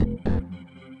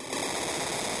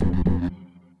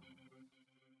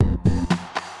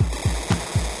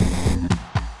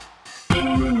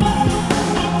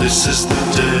This is the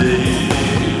day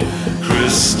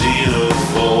Christina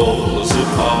falls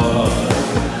apart.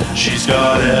 She's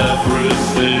got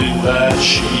everything that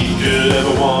she could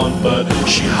ever want, but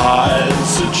she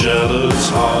hides a jealous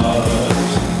heart.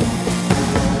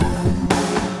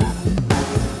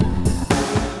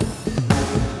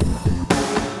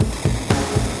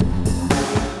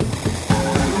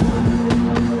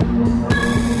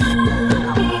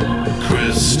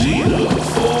 Christina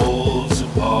falls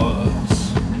apart.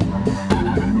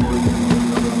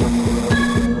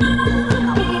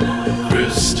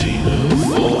 Christina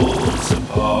falls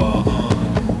apart.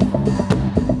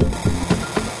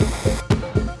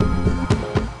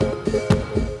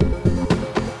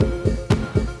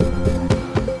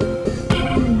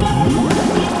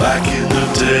 Back in the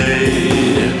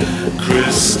day,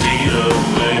 Christina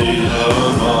made her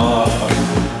mark.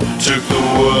 Took the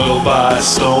world by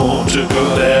storm, took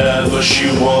whatever she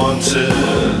wanted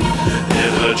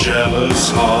in her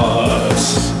jealous heart.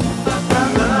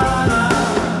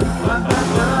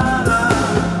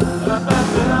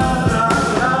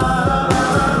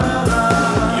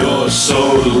 You're so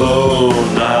low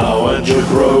now and you're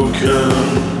broken.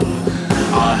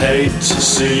 I hate to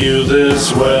see you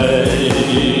this way.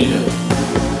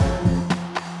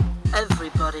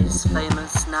 Everybody's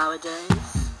famous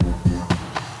nowadays.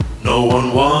 No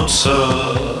one wants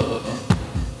her,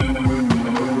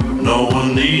 no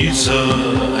one needs her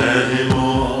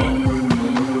anymore.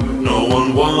 No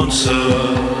one wants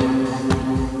her,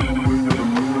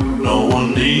 no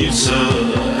one needs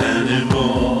her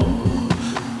anymore.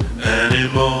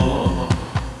 Anymore,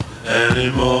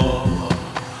 anymore,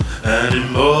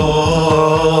 anymore.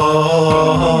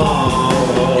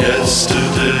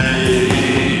 Yesterday,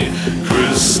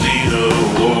 Christina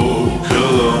woke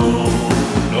alone.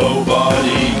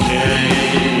 Nobody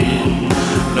came,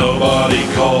 nobody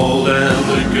called, and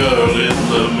the girl in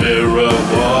the mirror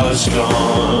was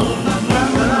gone.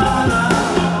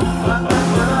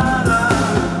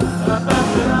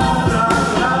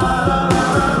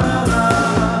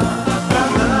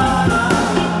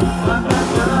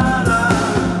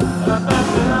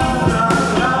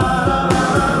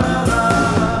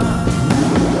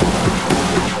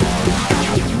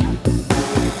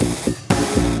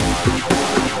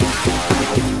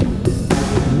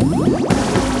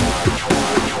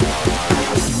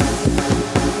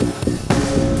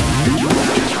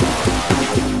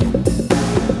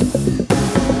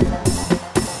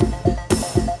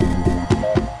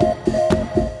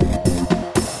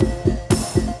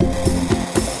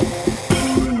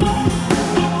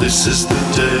 This is the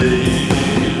day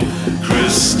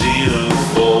Christina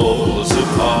falls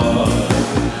apart.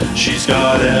 She's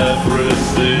got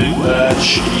everything that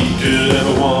she could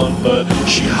ever want, but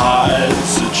she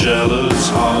hides a jealous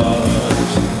heart.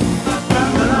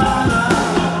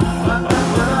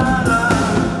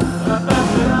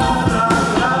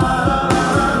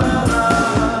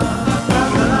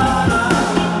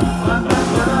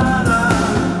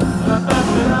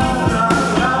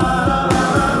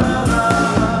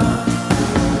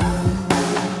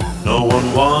 No one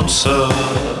wants her,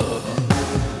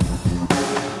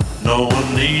 no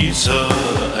one needs her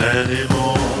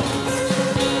anymore.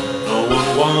 No one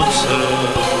wants her,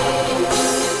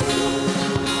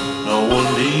 no one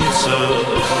needs her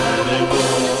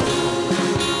anymore.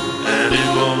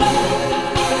 Anymore,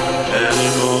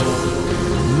 anymore,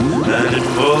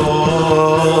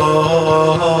 anymore.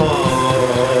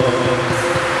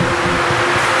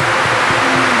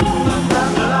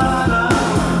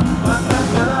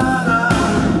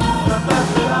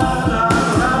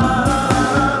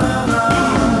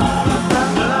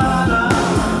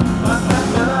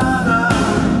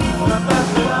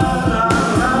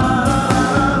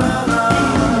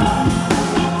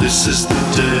 This is the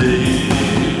day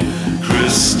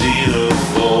Christina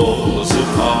falls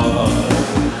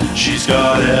apart. She's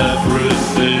got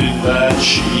everything that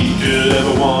she could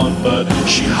ever want, but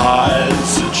she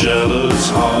hides a jealous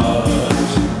heart.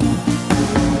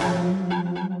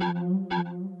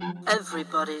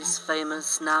 Everybody's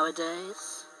famous nowadays.